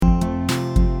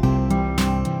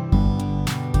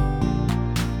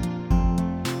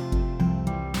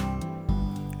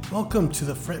Welcome to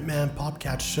the Fretman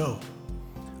Podcast Show.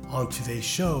 On today's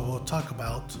show, we'll talk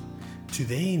about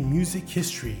Today in Music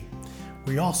History.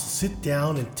 We also sit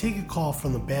down and take a call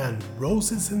from the band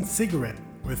Roses and Cigarette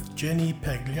with Jenny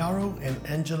Pagliaro and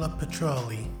Angela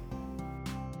Petrelli.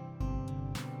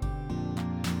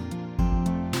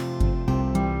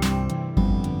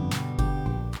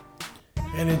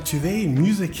 And in Today in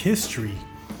Music History,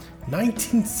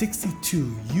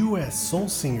 1962, U.S. soul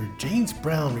singer James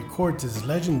Brown records his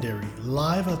legendary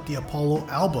Live at the Apollo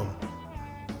album.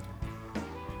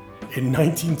 In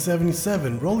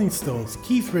 1977, Rolling Stones'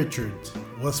 Keith Richards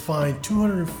was fined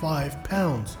 205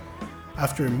 pounds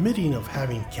after admitting of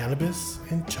having cannabis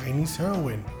and Chinese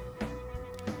heroin.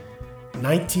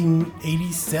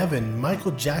 1987,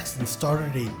 Michael Jackson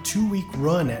started a 2-week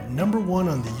run at number 1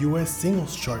 on the U.S.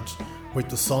 singles charts with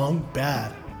the song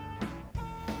Bad.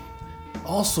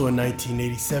 Also in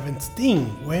 1987,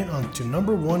 Sting went on to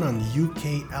number 1 on the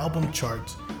UK album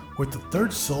charts with the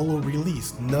third solo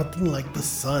release, Nothing Like the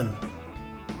Sun.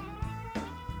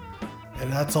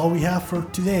 And that's all we have for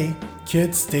today.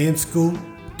 Kids, stay in school,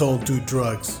 don't do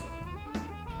drugs.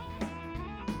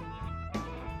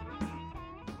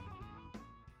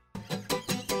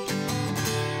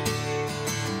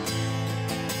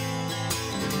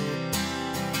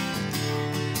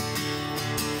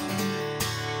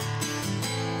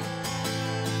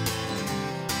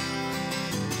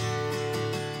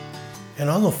 And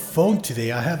on the phone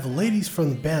today, I have the ladies from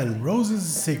the band Roses and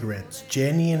Cigarettes,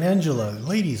 Jenny and Angela.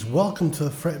 Ladies, welcome to the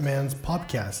Fretman's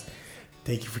podcast.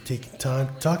 Thank you for taking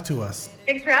time to talk to us.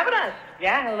 Thanks for having us.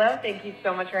 Yeah, hello. Thank you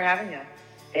so much for having us.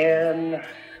 And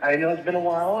I know it's been a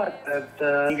while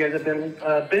that you guys have been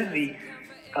busy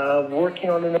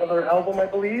working on another album, I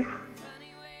believe.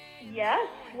 Yes,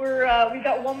 we've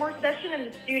got one more session in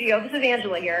the studio. This is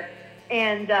Angela here.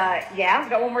 And we've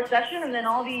got one more session, and then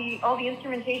all the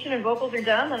instrumentation and vocals are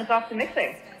done, then it's off to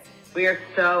mixing. We are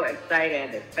so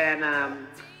excited. It's been a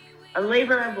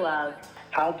labor of love.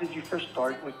 How did you first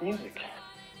start with music?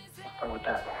 Let's start with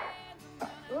that.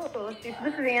 Ooh, let's see. So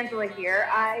this is Angela here.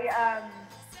 I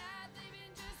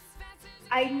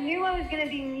knew I was going to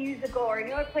be musical, or I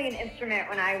knew I would play an instrument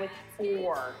when I was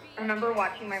 4. I remember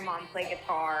watching my mom play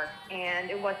guitar, and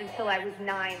it wasn't until I was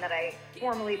 9 that I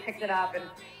formally picked it up and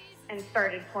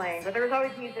started playing. But there was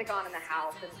always music on in the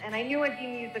house, and I knew I'd be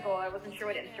musical. I wasn't sure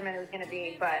what instrument it was going to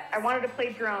be, but I wanted to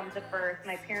play drums at first.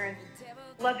 My parents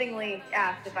lovingly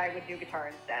asked if I would do guitar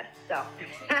instead, so.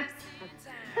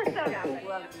 So yeah, I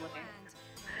love it.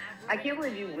 I can't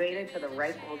believe you waited to the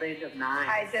ripe old age of 9.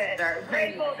 I did.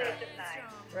 Ripe old age of 9.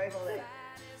 Ripe old age.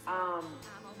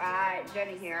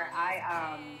 Jenny here.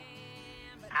 I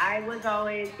was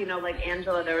always, like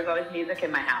Angela, there was always music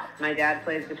in my house. My dad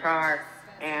plays guitar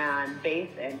and bass,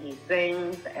 and he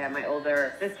sings, and my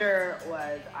older sister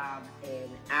was an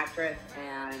actress,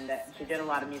 and she did a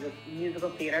lot of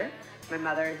musical theater. My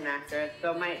mother is an actress,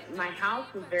 so my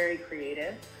house was very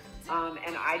creative,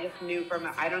 and I just knew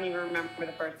I don't even remember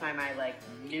the first time I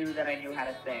knew that I knew how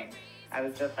to sing. I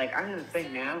was just like, I'm going to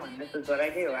sing now, and this is what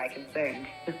I do. I can sing.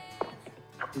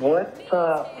 What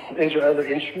is there other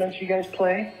instruments you guys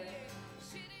play?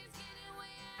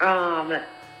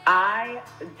 I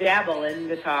dabble in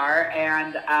guitar,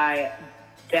 and I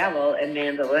dabble in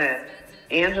mandolin.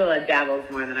 Angela dabbles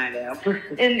more than I do.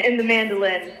 In the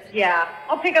mandolin, yeah.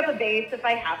 I'll pick up a bass if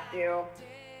I have to.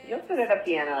 You'll sit at a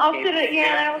piano. I'll sit at a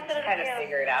piano. Kind of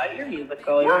figure it out. You're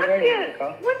musical. You're very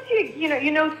musical. Once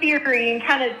you know theory and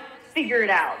kind of figure it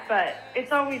out, but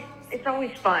it's always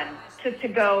fun to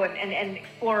go and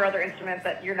explore other instruments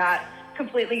that you're not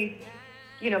completely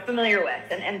familiar with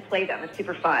and play them. It's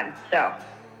super fun. So.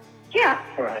 Yeah,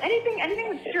 right. Anything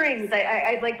with strings,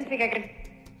 I'd like to think I could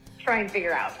try and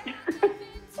figure out.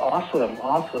 Awesome.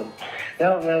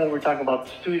 Now that we're talking about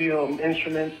studio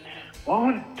instruments, what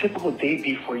would a typical day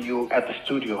be for you at the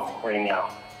studio right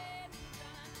now?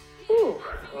 Ooh,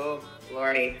 oh,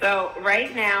 Lordy. So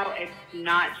right now, it's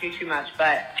not too much,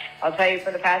 but I'll tell you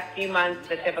for the past few months,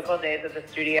 the typical days at the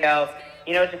studio,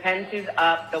 it depends who's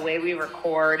up. The way we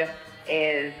record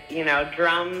is,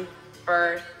 drums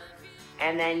first,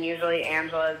 and then usually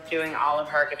Angela's doing all of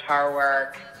her guitar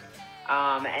work.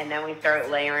 And then we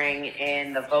start layering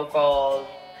in the vocals.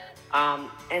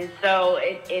 And so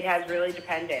it has really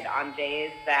depended on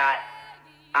days that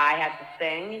I had to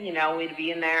sing. We'd be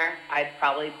in there. I'd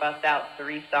probably bust out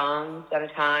 3 songs at a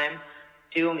time,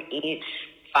 do them each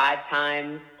 5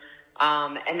 times.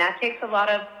 And that takes a lot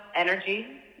of energy,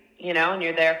 and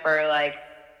you're there for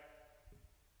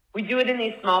we do it in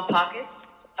these small pockets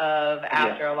of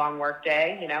after a long work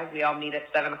day. We all meet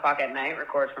at 7 o'clock at night,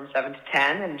 record from 7 to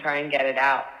 10, and try and get it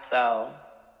out. So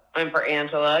And for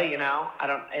Angela, you know,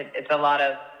 it's a lot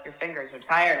of, your fingers are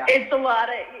tired. It's a lot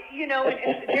of, you know,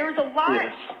 there's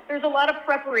a lot of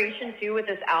preparation too with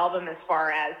this album as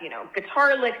far as, you know,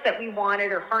 guitar licks that we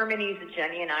wanted or harmonies that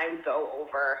Jenny and I would go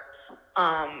over.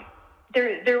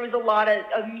 There was a lot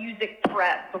of music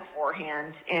prep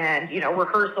beforehand and, you know,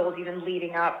 rehearsals even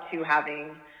leading up to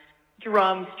having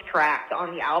drums tracked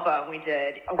on the album. We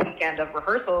did a weekend of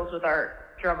rehearsals with our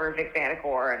drummer Vic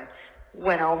Vanacore and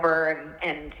went over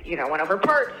and you know, went over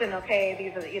parts and okay,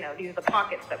 these are the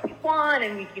pockets that we want,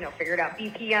 and we, you know, figured out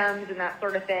BPMs and that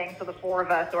sort of thing. So the four of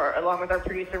us, or along with our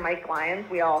producer Mike Lyons,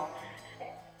 we all,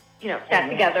 you know, sat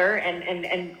together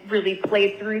and really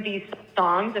played through these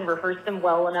songs and rehearsed them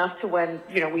well enough to when,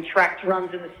 you know, we tracked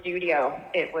drums in the studio.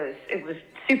 It was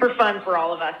super fun for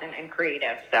all of us and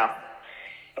creative. So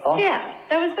yeah,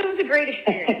 that was a great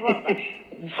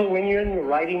experience. So when you're in the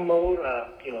writing mode,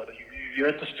 you know, you're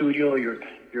at the studio,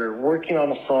 you're working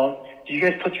on a song. Do you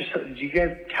guys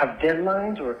have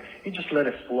deadlines, or you just let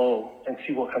it flow and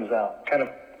see what comes out? Kind of.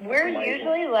 We're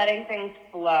usually letting things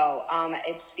flow.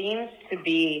 It seems to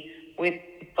be with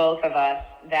both of us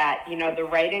that, you know, the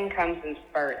writing comes in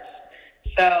spurts.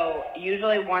 So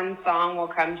usually one song will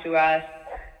come to us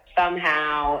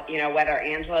somehow, you know, whether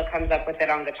Angela comes up with it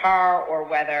on guitar or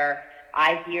whether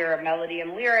I hear a melody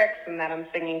and lyrics and then I'm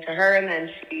singing to her and then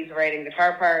she's writing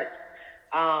guitar parts.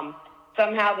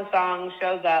 Somehow the song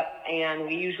shows up and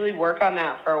we usually work on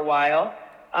that for a while.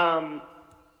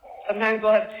 Sometimes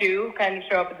we'll have two kind of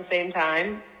show up at the same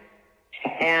time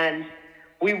and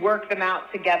we work them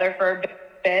out together for a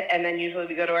bit, and then usually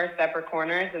we go to our separate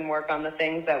corners and work on the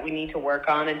things that we need to work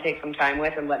on and take some time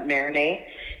with and let marinate,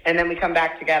 and then we come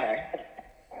back together.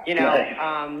 You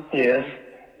know, yes.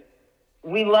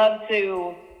 We love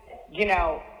to, you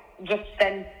know, just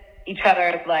send each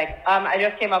other like, I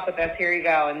just came up with this, here you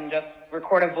go, and just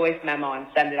record a voice memo and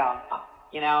send it off.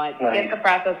 You know, get the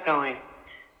process going.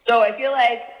 So I feel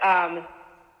like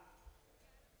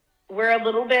we're a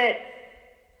little bit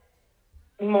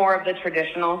more of the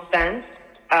traditional sense,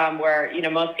 where, you know,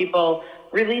 most people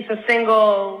release a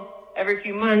single every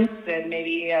few months and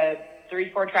maybe a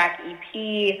 3-4 track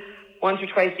EP once or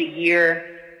twice a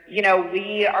year. You know,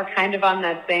 we are kind of on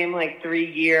that same, like,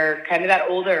 3-year, kind of that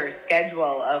older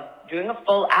schedule of doing a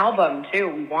full album, too.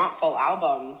 We want full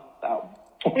albums, so.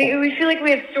 We feel like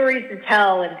we have stories to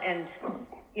tell, and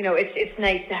you know, it's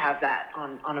nice to have that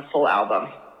on a full album.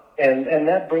 And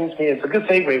that brings me, it's a good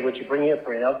segue what you bring up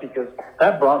right now, because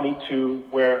that brought me to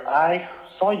where I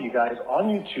saw you guys on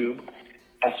YouTube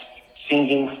as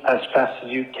singing As Fast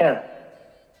As You Can.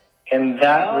 And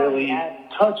that really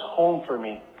touched home for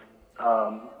me.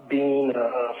 Being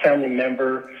a family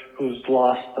member who's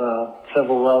lost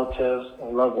several relatives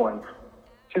and loved ones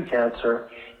to cancer.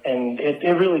 And it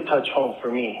really touched home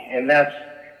for me. And that's,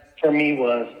 for me,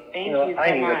 was,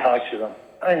 I need to talk to them.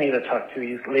 I need to talk to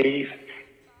these ladies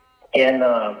and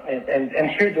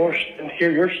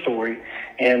hear your story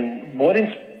and what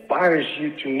inspires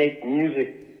you to make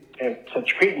music and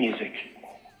such great music.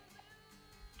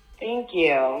 Thank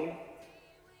you.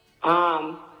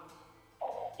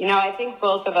 You know, I think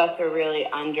both of us are really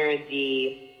under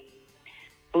the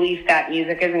belief that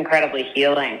music is incredibly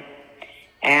healing.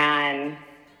 And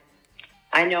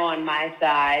I know on my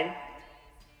side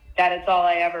that it's all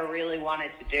I ever really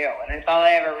wanted to do. And it's all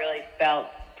I ever really felt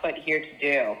put here to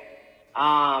do,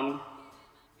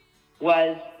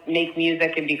 was make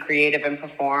music and be creative and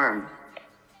perform.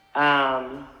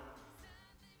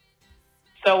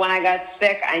 So when I got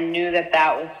sick, I knew that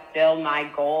was still my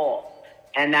goal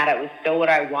and that it was still what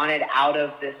I wanted out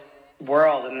of this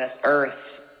world and this earth.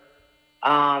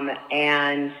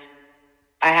 And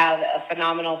I have a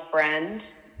phenomenal friend,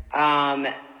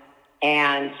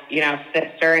 and, you know,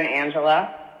 sister in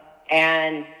Angela,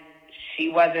 and she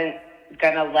wasn't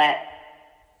going to let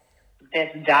this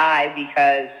die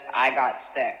because I got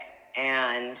sick.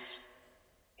 And,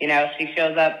 you know, she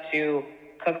shows up to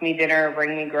cook me dinner,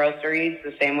 bring me groceries,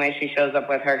 the same way she shows up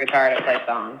with her guitar to play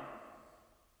songs.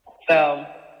 So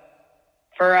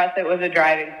for us, it was a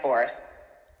driving force,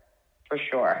 for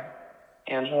sure.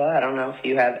 Angela, I don't know if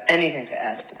you have anything to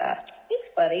add to that. Thanks,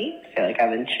 buddy. I feel like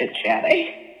I've been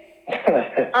chit-chatting.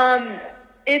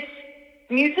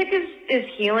 Music is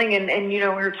healing, and you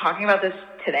know, we were talking about this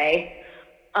today.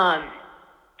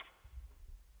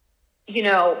 You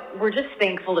know, we're just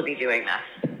thankful to be doing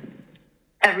this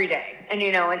every day. And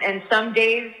you know, and some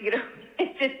days, you know,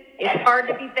 it's hard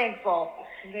to be thankful.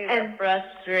 And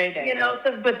frustrating. You know,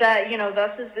 but that, you know,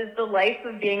 thus is the life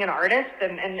of being an artist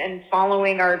and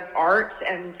following our art,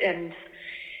 and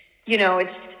you know,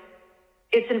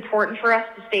 it's important for us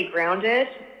to stay grounded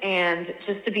and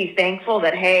just to be thankful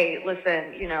that, hey,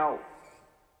 listen, you know,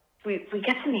 we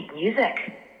get to make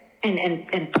music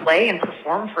and play and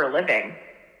perform for a living.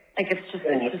 Like, it's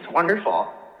just wonderful.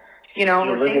 You know,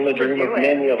 you're we're living the thankful dream to of do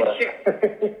it. many of us.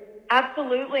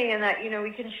 Absolutely, and that, you know,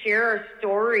 we can share our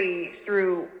story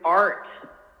through art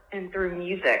and through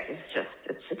music.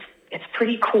 It's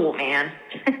pretty cool, man.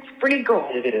 It's pretty cool.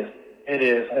 It is. It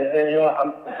is. And you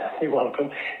know, you're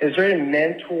welcome. Is there a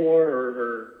mentor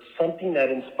or something that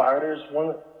inspires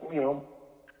one, you know,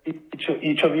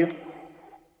 each of you?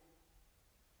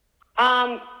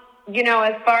 You know,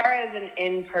 as far as an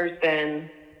in-person,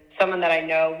 someone that I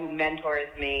know who mentors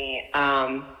me,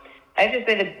 I have to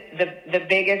say the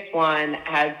biggest one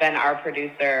has been our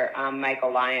producer,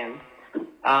 Michael Lyons.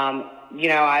 You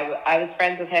know, I was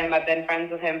friends with him. I've been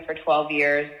friends with him for 12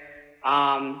 years.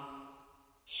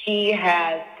 He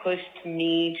has pushed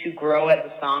me to grow as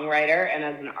a songwriter and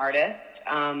as an artist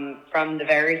from the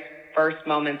very first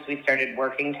moments we started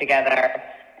working together.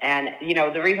 And, you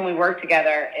know, the reason we worked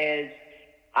together is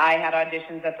I had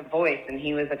auditions at The Voice, and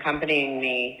he was accompanying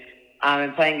me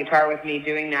and playing guitar with me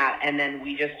doing that. And then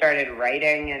we just started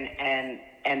writing, and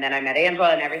then I met Angela,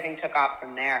 and everything took off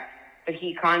from there. But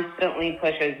he constantly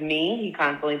pushes me. He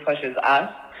constantly pushes us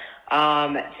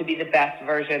to be the best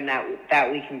version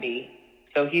that we can be.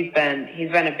 So he's been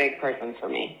a big person for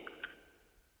me.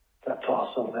 That's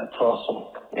awesome. That's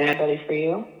awesome. Anybody for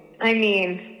you? I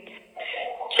mean,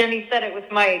 Jimmy said it with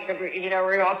Mike. You know,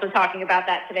 we were also talking about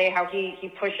that today, how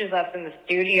he pushes us in the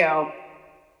studio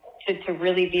to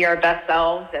really be our best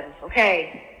selves. And,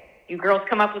 okay, you girls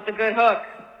come up with a good hook.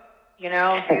 You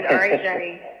know, all right,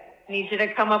 Jenny, need you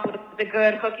to come up with the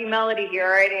good hooky melody here.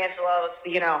 All right, Angela, let's,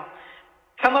 you know,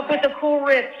 come up with a cool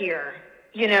riff here,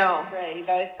 you know. Right, he's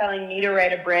always telling me to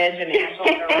write a bridge and Angela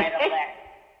to write a lick.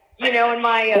 You know, and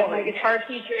my guitar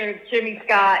teacher, Jimmy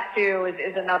Scott, too,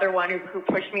 is another one who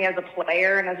pushed me as a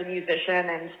player and as a musician.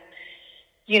 And,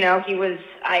 you know,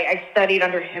 I studied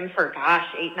under him for,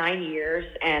 8-9 years,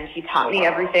 and he taught me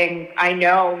everything I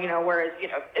know, you know, whereas, you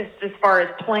know, as far as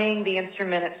playing the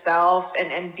instrument itself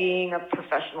and being a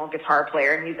professional guitar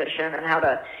player and musician, and how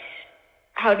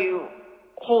to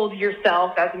hold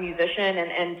yourself as a musician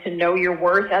and to know your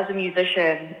worth as a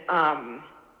musician,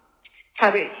 how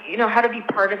to be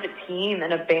part of a team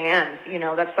and a band. You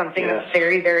know, that's something that's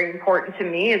very, very important to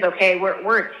me is, okay,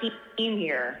 we're a team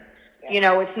here. Yeah. You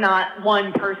know, it's not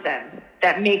one person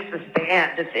that makes this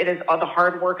band. It is all the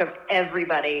hard work of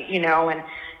everybody, you know,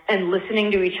 and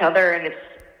listening to each other. And it's,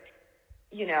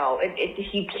 you know,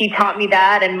 he taught me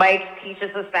that, and Mike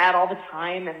teaches us that all the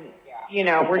time. And, you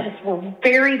know, we're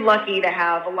very lucky to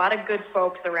have a lot of good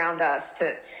folks around us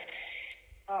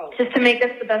just to make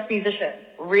us the best musicians.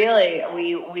 Really,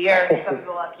 we are some of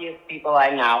the luckiest people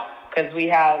I know, because we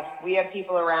have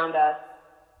people around us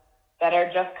that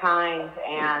are just kind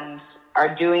and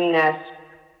are doing this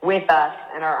with us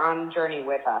and are on the journey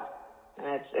with us.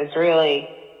 And it's really,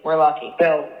 we're lucky.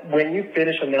 Now, when you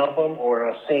finish an album or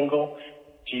a single,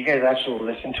 do you guys actually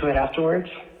listen to it afterwards?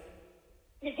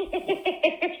 We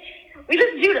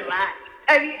just do it a lot.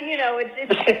 I mean, you know, you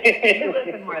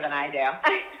listen more than I do.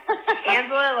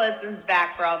 Angela listens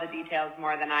back for all the details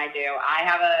more than I do. I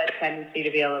have a tendency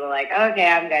to be a little like, okay,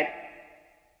 I'm good.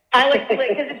 I like to,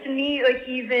 because it's me, like,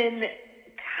 even,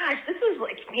 this was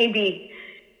like maybe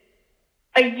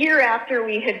a year after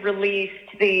we had released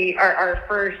our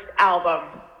first album.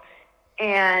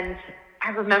 And I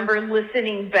remember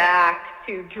listening back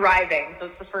to Driving, so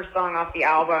it's the first song off the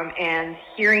album, and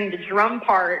hearing the drum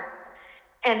part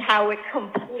and how it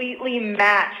completely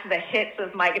matched the hits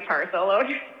of my guitar solo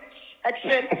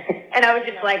section. And I was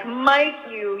just like, Mike,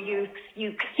 you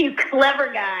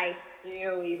clever guy.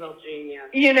 You evil genius.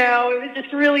 You know, it was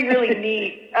just really, really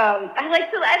neat. I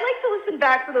like to listen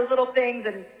back for those little things,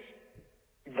 and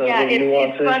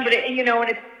it's fun, but it's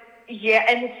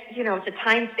a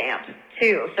timestamp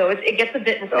too, so it gets a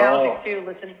bit nostalgic too,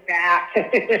 listening back.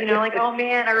 You know, like, oh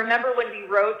man, I remember when we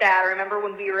wrote that. I remember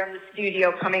when we were in the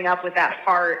studio coming up with that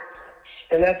part.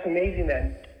 And that's amazing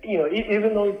that, you know,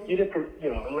 even though you didn't,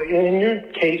 you know, in your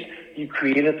case, you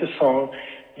created the song,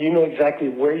 you know exactly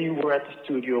where you were at the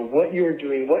studio, what you were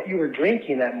doing, what you were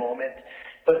drinking that moment.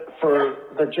 But for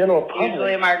the general public,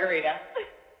 usually a margarita.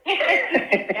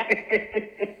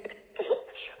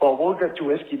 Well, we'll get to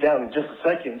whiskey down in just a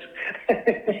second.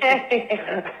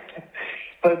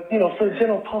 But, you know, for the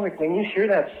general public, when you hear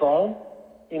that song,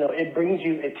 you know, it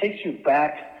takes you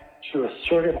back to a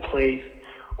certain place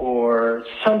or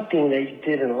something that you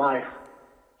did in life.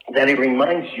 that it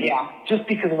reminds you Yeah. just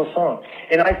because of a song.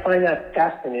 And I find that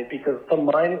fascinating because the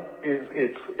mind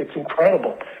it's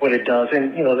incredible what it does.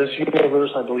 And, you know, this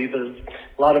universe, I believe there's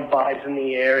a lot of vibes in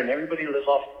the air and everybody lives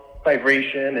off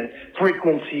vibration and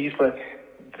frequencies, but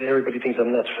everybody thinks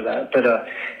I'm nuts for that. But,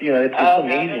 you know, it's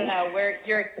amazing. No.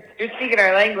 You're speaking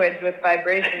our language with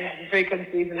vibrations and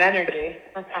frequencies and energy.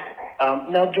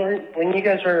 Now, when you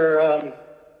guys are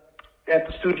at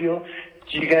the studio,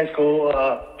 do you guys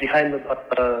go behind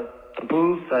the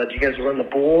booth? Do you guys run the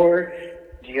board?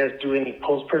 Do you guys do any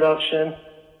post-production?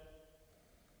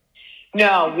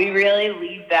 No, we really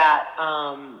leave that.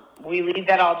 We leave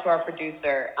that all to our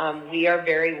producer. We are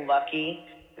very lucky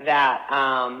that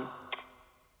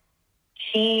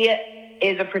he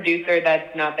is a producer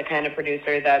that's not the kind of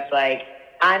producer that's like,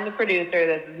 I'm the producer,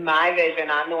 this is my vision,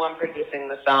 I'm the one producing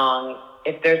the song.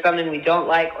 If there's something we don't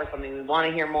like or something we want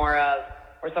to hear more of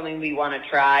or something we want to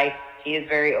try, he is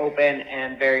very open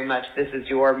and very much, this is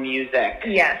your music.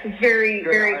 Yes, it's very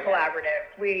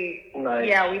collaborative. We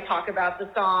talk about the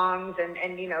songs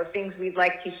and you know, things we'd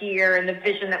like to hear and the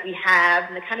vision that we have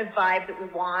and the kind of vibe that we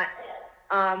want.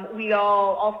 We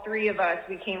all three of us,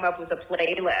 we came up with a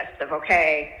playlist of,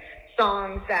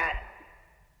 songs that,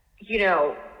 you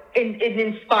know, it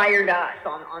inspired us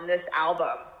on this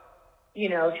album. You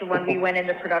know, to when we went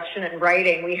into production and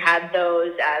writing, we had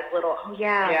those as little,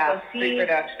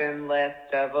 pre-production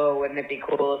list of, wouldn't it be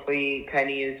cool if we kind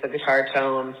of used the guitar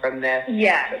tone from this to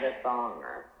this song?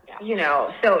 Or, you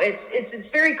know, so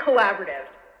it's very collaborative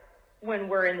when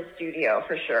we're in the studio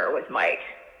for sure with Mike.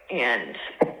 And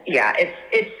yeah,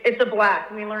 it's a blast.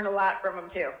 We learn a lot from him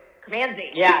too. Command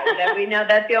Z. Yeah, that we know.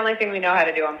 That's the only thing we know how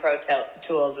to do on Pro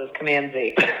Tools is Command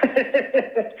Z.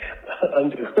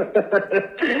 Undo.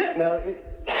 Now,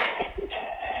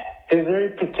 is there a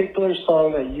particular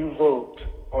song that you wrote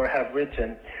or have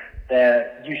written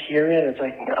that you hear it and it's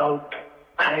like, no,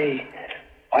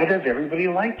 why does everybody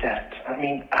like that? I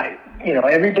mean,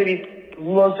 everybody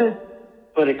loves it,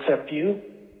 but except you.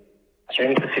 Is there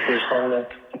any particular song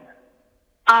that?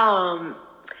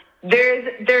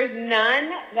 There's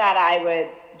none that I would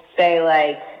say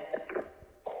like.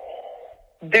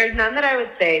 There's none that I would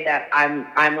say that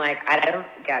I'm like, I don't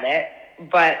get it,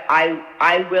 but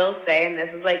I will say, and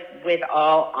this is like with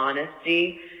all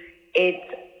honesty, it's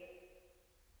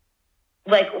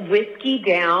like Whiskey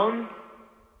Down.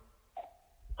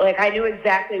 Like I knew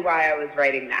exactly why I was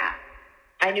writing that.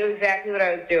 I knew exactly what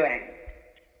I was doing.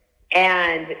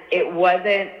 And it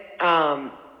wasn't,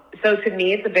 so to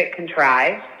me it's a bit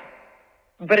contrived,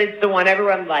 but it's the one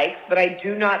everyone likes, but I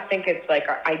do not think it's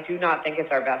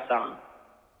our best song.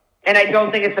 And I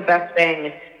don't think it's the best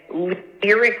thing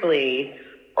lyrically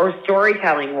or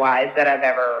storytelling-wise that I've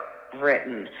ever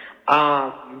written.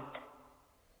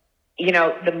 You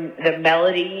know, the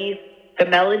melody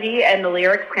and the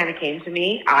lyrics kind of came to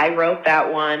me. I wrote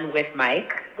that one with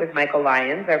Michael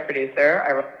Lyons, our producer.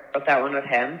 I wrote that one with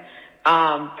him.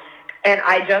 And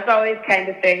I just always kind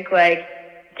of think like,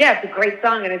 yeah, it's a great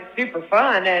song and it's super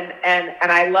fun and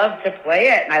I love to play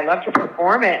it and I love to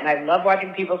perform it and I love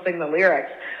watching people sing the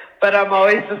lyrics. But I'm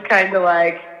always just kind of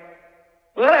like,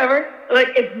 whatever. Like,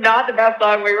 it's not the best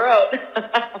song we wrote.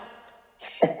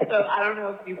 So I don't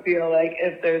know if you feel like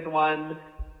if there's one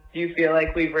you feel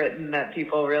like we've written that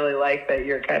people really like that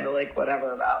you're kind of like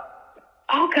whatever about.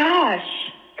 Oh,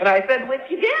 gosh. And I said,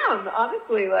 Whiskey Down.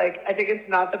 Honestly, like, I think it's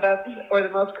not the best or the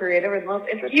most creative or the most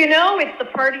interesting. You know, it's the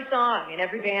party song, and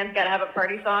every band's got to have a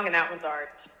party song, and that one's ours.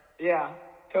 Yeah,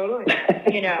 totally.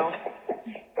 You know.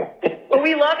 But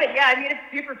we love it. Yeah, I mean, it's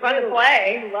super fun to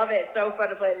play. We love it. It's so fun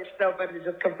to play. It's so fun to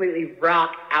just completely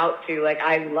rock out to. Like,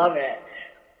 I love it.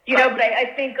 You know, but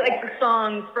I think, like, the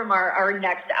songs from our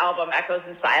next album, Echoes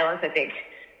in Silence, I think,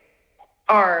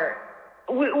 are...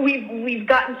 We've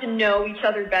gotten to know each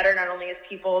other better, not only as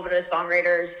people, but as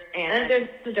songwriters. And there's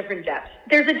a different depth.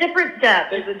 There's a different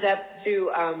depth. There's a depth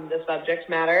to the subject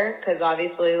matter, because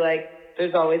obviously, like,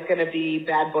 there's always going to be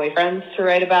bad boyfriends to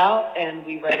write about, and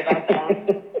we write about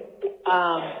them.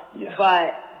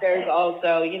 But there's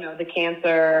also, you know, the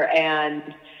cancer,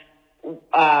 and,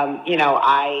 you know,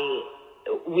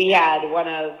 we had one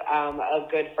of a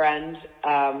good friend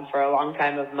for a long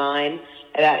time of mine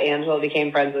that Angela became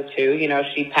friends with too. You know,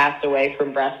 she passed away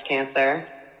from breast cancer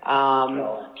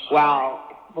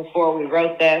before we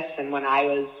wrote this and when I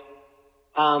was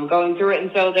going through it.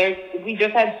 And so we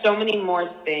just had so many more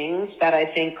things that I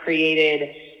think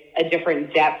created a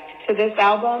different depth to this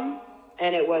album.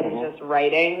 And it wasn't just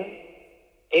writing.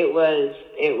 It was,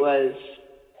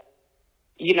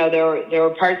 there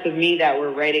were parts of me that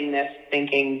were writing this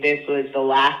thinking this was the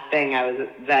last thing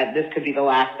this could be the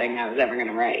last thing I was ever going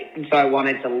to write. And so I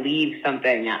wanted to leave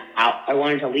something out. I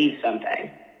wanted to leave something.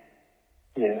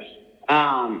 Yes.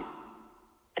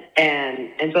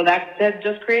 And so that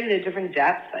just created a different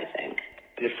depth, I think.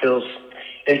 It feels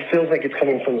like it's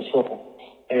coming from the soul.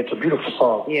 And it's a beautiful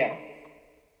song. Yeah.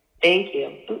 Thank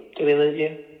you. Did we lose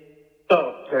you?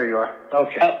 Oh, there you are.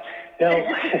 Okay. Oh. Now,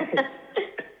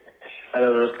 I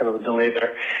know there was kind of a delay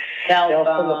there.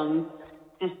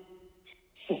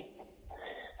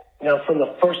 Now, from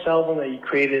the first album that you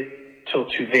created till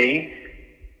today,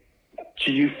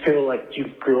 do you feel like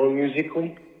you've grown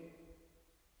musically?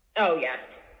 Oh, yeah.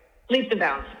 Leaps and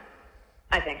bounds,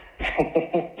 I think.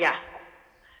 Yeah.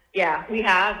 Yeah, we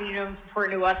have. It's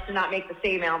important to us to not make the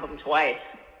same album twice.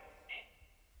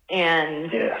 And,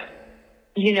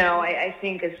 I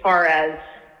think as far as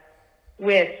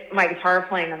with my guitar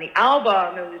playing on the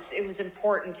album, it was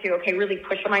important to, really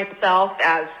push myself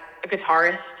as a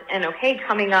guitarist and,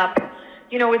 coming up,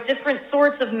 with different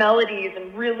sorts of melodies,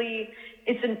 and really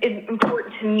it's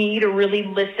important to me to really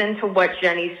listen to what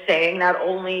Jenny's saying, not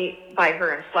only by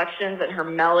her inflections and her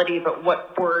melody, but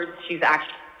what words she's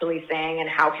actually saying, and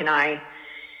how can I,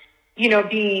 be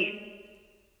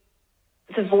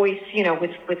the voice,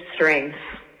 with strings,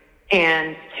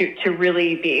 and to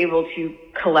really be able to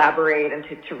collaborate and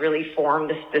to really form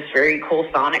this very cool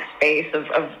sonic space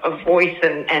of voice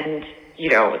and a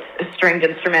stringed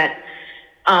instrument.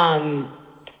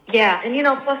 Yeah,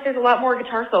 and plus there's a lot more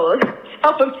guitar solos on this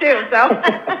album too, so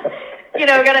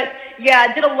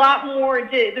did a lot more.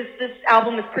 This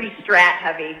album is pretty Strat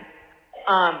heavy.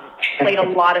 Played a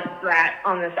lot of Strat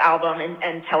on this album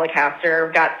and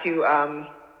Telecaster. Got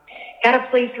to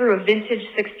play through a vintage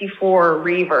 64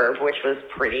 reverb, which was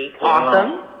pretty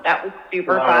awesome. That was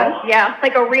super fun. Yeah,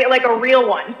 like a real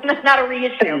one, not a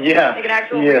reissue. Yeah, like an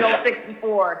actual real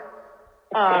 64.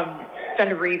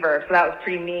 Fender reverb, so that was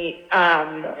pretty neat. That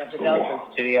was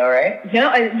in studio, right?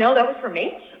 No, that was for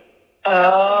me.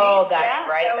 Oh, that's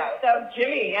right. That was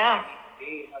Jimmy, yeah.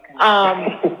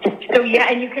 So yeah,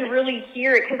 and you can really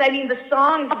hear it, because the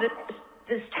songs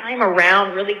this time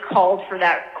around really called for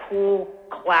that cool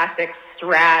classic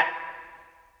Strat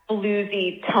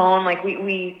bluesy tone, like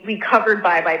we covered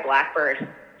Bye Bye Blackbird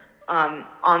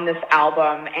on this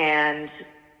album, and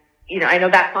I know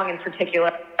that song in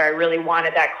particular, I really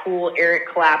wanted that cool Eric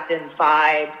Clapton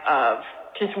vibe of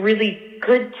just really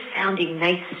good sounding,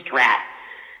 nice Strat,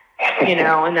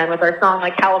 and then with our song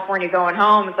like California Going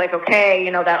Home, it's like,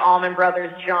 that Allman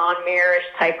Brothers, John Mayer-ish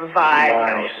type of vibe,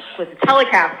 nice. With the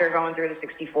Telecaster going through the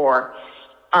 64,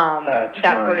 that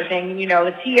sort of thing. The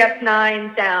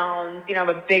TS9 sounds, I'm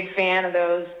a big fan of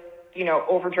those,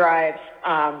 overdrives,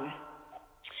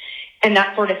 and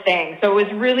that sort of thing. So it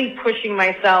was really pushing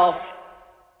myself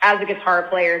as a guitar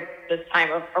player this time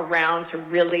around to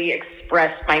really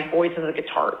express my voice as a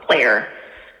guitar player.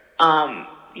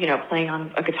 Playing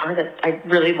on a guitar that I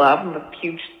really love. I'm a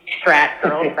huge Strat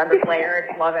girl, Fender player.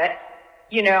 I love it.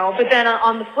 But then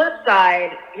on the flip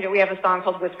side, we have a song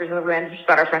called Whispers in the Wind, which is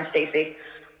about our friend Stacy,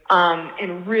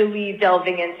 and really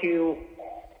delving into,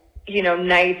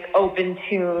 nice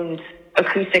open-tuned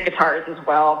acoustic guitars as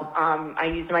well. I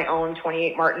used my own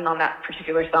 28 Martin on that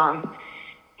particular song.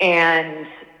 And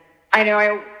I know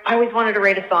I always wanted to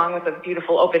write a song with a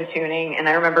beautiful open tuning, and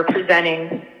I remember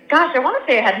presenting, I want to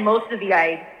say I had most of the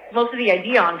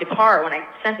idea on guitar when I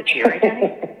sent it to you, right,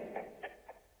 Jenny?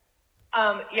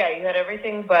 Yeah, you had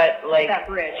everything but that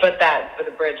bridge. But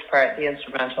the bridge part, the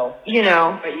instrumental. But you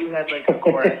had a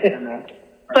chorus and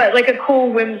but like a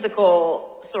cool whimsical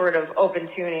sort of open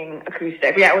tuning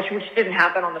acoustic. Yeah, which didn't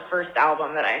happen on the first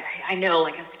album that I know,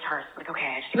 like as a guitarist, like,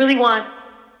 I just really want,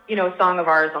 a song of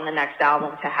ours on the next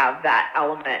album to have that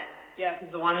element. Yeah,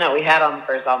 because the one that we had on the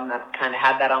first album that kind of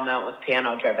had that element was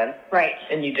piano driven. Right.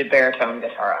 And you did baritone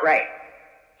guitar on it. Right.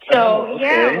 So,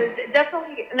 yeah, it was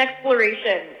definitely an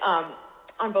exploration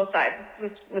on both sides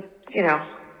with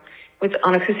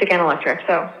on acoustic and electric.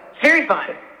 So, it's very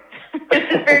fun. It's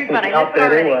just very fun. I'll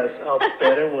bet it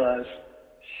was.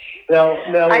 Now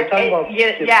we're talking about...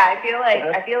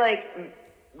 I feel like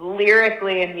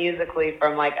lyrically and musically,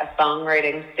 from like a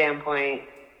songwriting standpoint,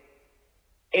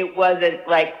 it wasn't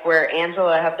like where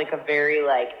Angela had like a very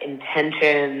like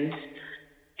intentioned,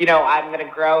 I'm going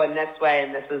to grow in this way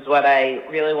and this is what I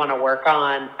really want to work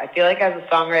on. I feel like as a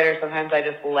songwriter, sometimes I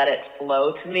just let it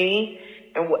flow to me,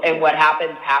 and what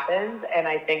happens, and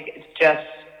I think it's just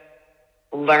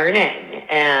learning,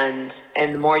 and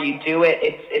the more you do it,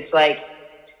 it's like,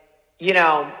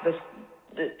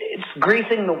 it's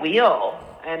greasing the wheel,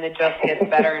 and it just gets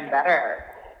better and better.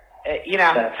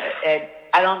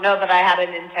 I don't know that I had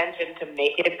an intention to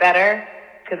make it better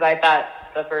because I thought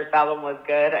the first album was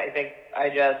good. I think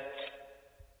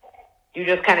you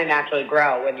just kind of naturally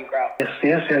grow when you grow.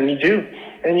 Yes, and you do.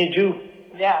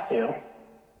 Yeah. You know,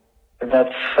 and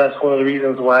that's one of the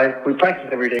reasons why we practice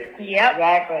every day. Yep,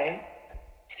 exactly.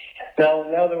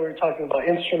 Now that we're talking about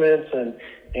instruments and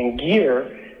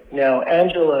gear, now,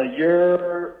 Angela,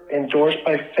 you're endorsed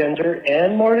by Fender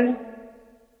and Martin?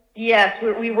 Yes,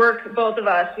 we work, both of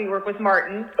us. We work with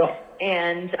Martin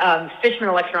and Fishman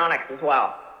Electronics as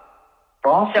well.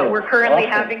 Awesome. So we're currently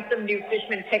having some new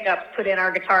Fishman pickups put in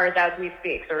our guitars as we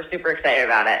speak. So we're super excited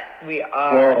about it. We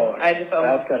are. Whoa, I just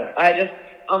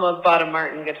almost bought a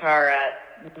Martin guitar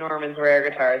at Norman's Rare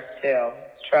Guitars too.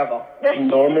 It's trouble.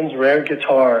 Norman's Rare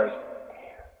Guitars.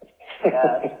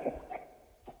 Yes.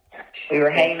 We were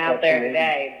hanging out there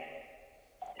today,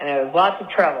 and it was lots of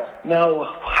trouble. Now,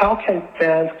 how can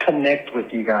fans connect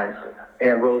with you guys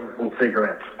and Roses and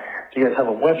Cigarettes? Do you guys have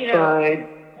a website?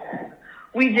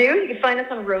 We do. You can find us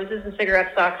on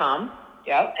rosesandcigarettes.com.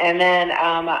 Yep. And then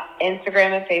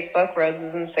Instagram and Facebook,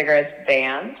 Roses and Cigarettes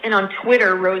Band. And on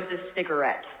Twitter, Roses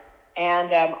Cigarettes.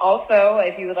 And also,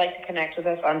 if you would like to connect with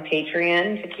us on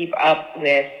Patreon to keep up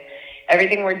with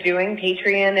everything we're doing,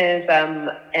 Patreon is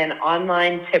an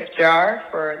online tip jar,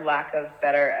 for lack of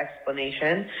better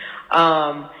explanation.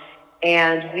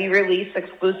 And we release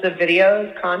exclusive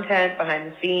videos, content,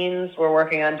 behind the scenes. We're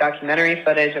working on documentary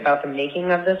footage about the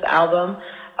making of this album.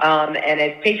 And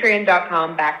it's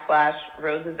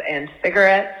patreon.com/Roses and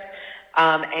Cigarettes.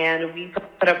 And we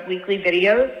put up weekly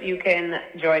videos. You can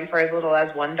join for as little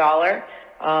as $1.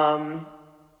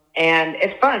 And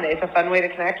it's fun. It's a fun way to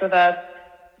connect with us.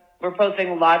 We're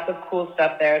posting lots of cool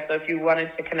stuff there. So if you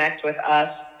wanted to connect with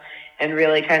us and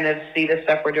really kind of see the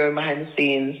stuff we're doing behind the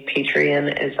scenes,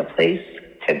 Patreon is a place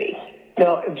to be.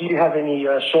 Now, do you have any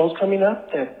shows coming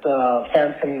up that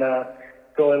fans can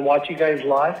go and watch you guys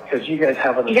live? Because you guys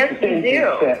have an amazing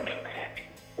set.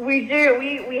 We do.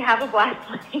 We have a blast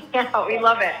playing out. We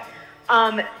love it.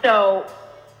 So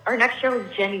our next show is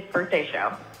Jenny's birthday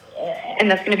show. And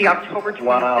that's going to be October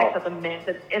 26th at the Mint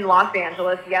in Los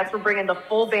Angeles. Yes, we're bringing the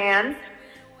full band.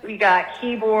 We got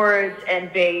keyboards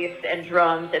and bass and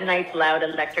drums and nice loud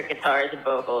electric guitars and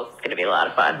vocals. It's going to be a lot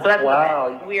of fun. So that's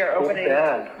we are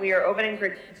opening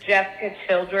for Jessica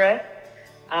Childress,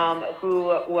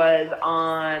 who was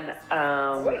on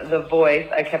The Voice.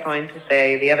 I kept wanting to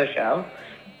say the other show.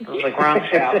 It was like wrong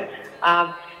show.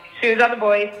 She was on The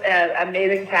Voice,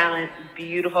 amazing talent,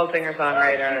 beautiful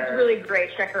singer-songwriter. She's really great.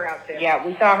 Check her out, too. Yeah,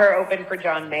 we saw her open for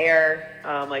John Mayer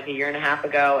like a year and a half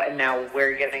ago, and now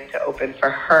we're getting to open for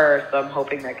her, so I'm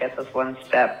hoping that gets us one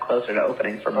step closer to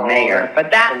opening for Mayer. But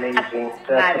that's amazing.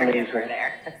 That's amazing.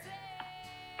 There.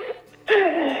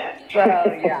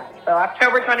 So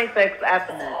October 26th at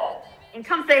the Mint. And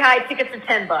come say hi. Tickets are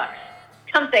 $10.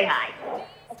 Come say hi.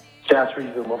 That's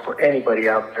reasonable for anybody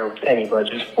out there with any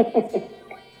budget.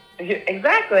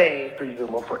 Exactly.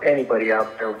 Reasonable for anybody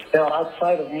out there. Now,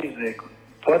 outside of music,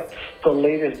 what's the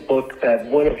latest book that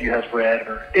one of you has read,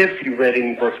 or if you read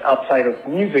any books outside of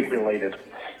music related?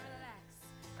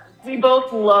 We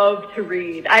both love to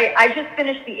read. I just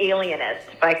finished The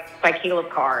Alienist by Caleb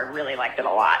Carr and really liked it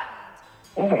a lot.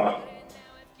 Oh.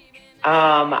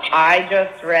 I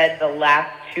just read the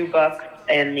last two books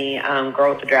in the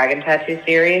Girl with the Dragon Tattoo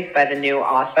series by the new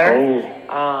author.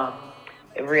 Oh.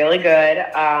 Really good.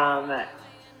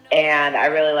 And I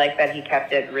really like that he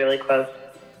kept it really close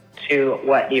to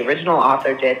what the original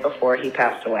author did before he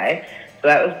passed away. So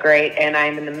that was great. And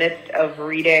I'm in the midst of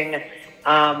reading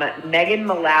Megan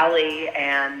Mullally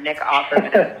and Nick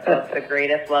Offerman's book, The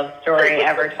Greatest Love Story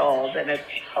Ever Told. And it's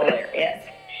hilarious.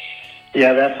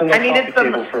 Yeah, that's on the coffee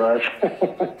table for us.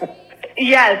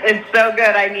 Yes, it's so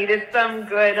good. I needed some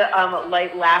good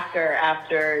light laughter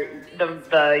after the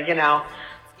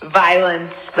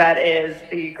violence that is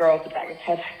the Girl with the Dragon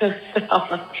Tattoo.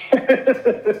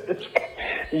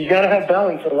 You gotta have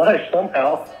balance in life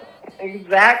somehow.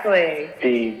 Exactly.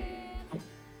 The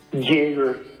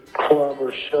Jaeger club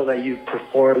or show that you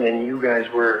performed and you guys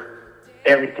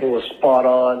everything was spot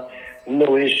on,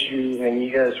 no issues, and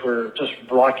you guys were just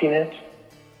rocking it.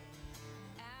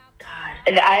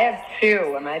 And I have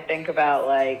two when I think about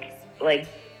like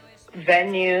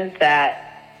venues that.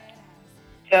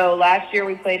 So last year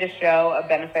we played a show, a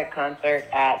benefit concert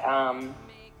at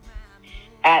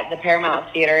the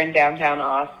Paramount Theater in downtown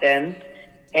Austin,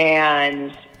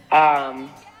 and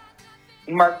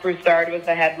Mark Broussard was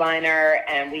the headliner,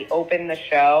 and we opened the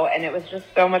show, and it was just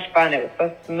so much fun. It was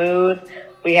so smooth.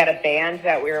 We had a band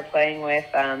that we were playing with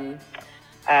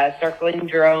Circling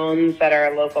Drones that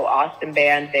are a local Austin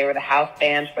band. They were the house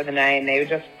band for the night, and they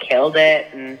just killed it.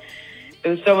 And it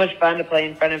was so much fun to play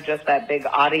in front of just that big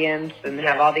audience and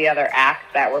have all the other acts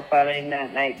that were playing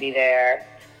that night be there.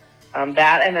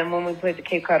 That, and then when we played the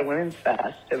Cape Cod Women's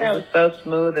Fest, it was so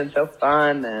smooth and so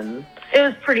fun, and it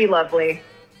was pretty lovely.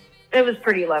 It was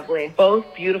pretty lovely.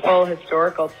 Both beautiful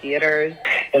historical theaters.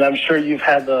 And I'm sure you've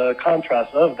had the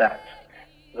contrast of that.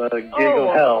 The gig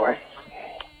of hell.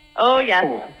 Oh, yes.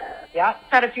 Ooh. Yeah,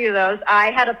 had a few of those.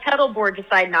 I had a pedal board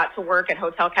decide not to work at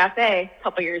Hotel Cafe a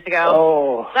couple years ago.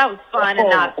 Oh. That was fun and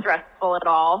not stressful at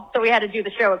all. So we had to do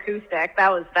the show acoustic.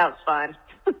 That was fun.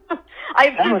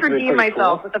 I've just redeemed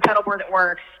myself with the pedal board that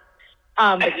works.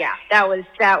 But yeah, that was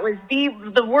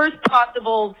the worst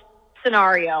possible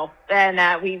scenario.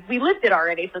 And we lived it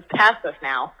already, so it's past us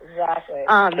now. Exactly.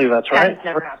 That's right. That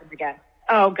never happens again.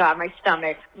 Oh God, my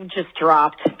stomach just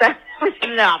dropped. That was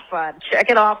not fun. Check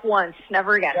it off once,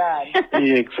 never again.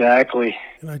 Exactly.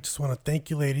 And I just want to thank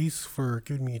you ladies for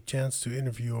giving me a chance to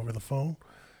interview over the phone.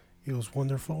 It was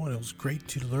wonderful, and it was great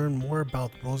to learn more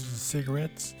about Roses and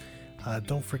Cigarettes.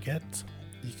 Don't forget,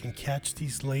 you can catch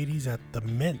these ladies at the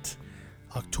Mint,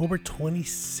 October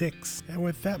 26th. And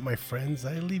with that, my friends,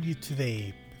 I leave you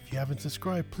today. If you haven't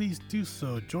subscribed, please do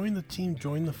so. Join the team,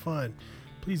 join the fun.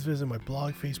 Please visit my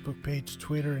blog, Facebook page,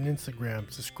 Twitter, and Instagram.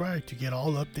 Subscribe to get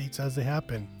all updates as they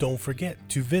happen. Don't forget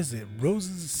to visit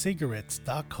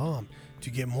rosescigarettes.com to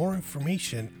get more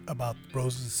information about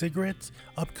Roses and Cigarettes,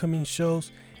 upcoming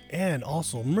shows, and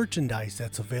also merchandise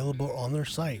that's available on their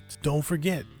site. Don't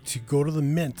forget to go to the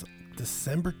Mint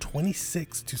December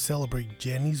 26th to celebrate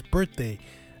Jenny's birthday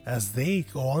as they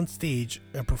go on stage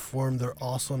and perform their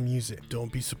awesome music.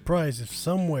 Don't be surprised if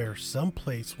somewhere,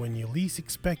 someplace, when you least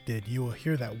expect it, you will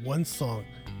hear that one song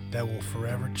that will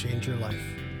forever change your life.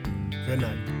 Good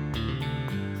night.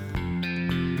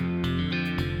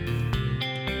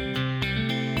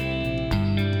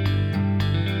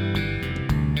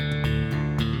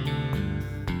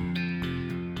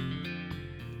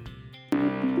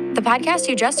 The podcast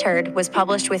you just heard was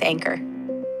published with Anchor.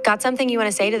 Got something you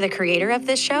want to say to the creator of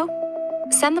this show?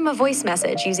 Send them a voice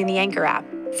message using the Anchor app,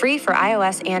 free for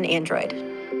iOS and Android.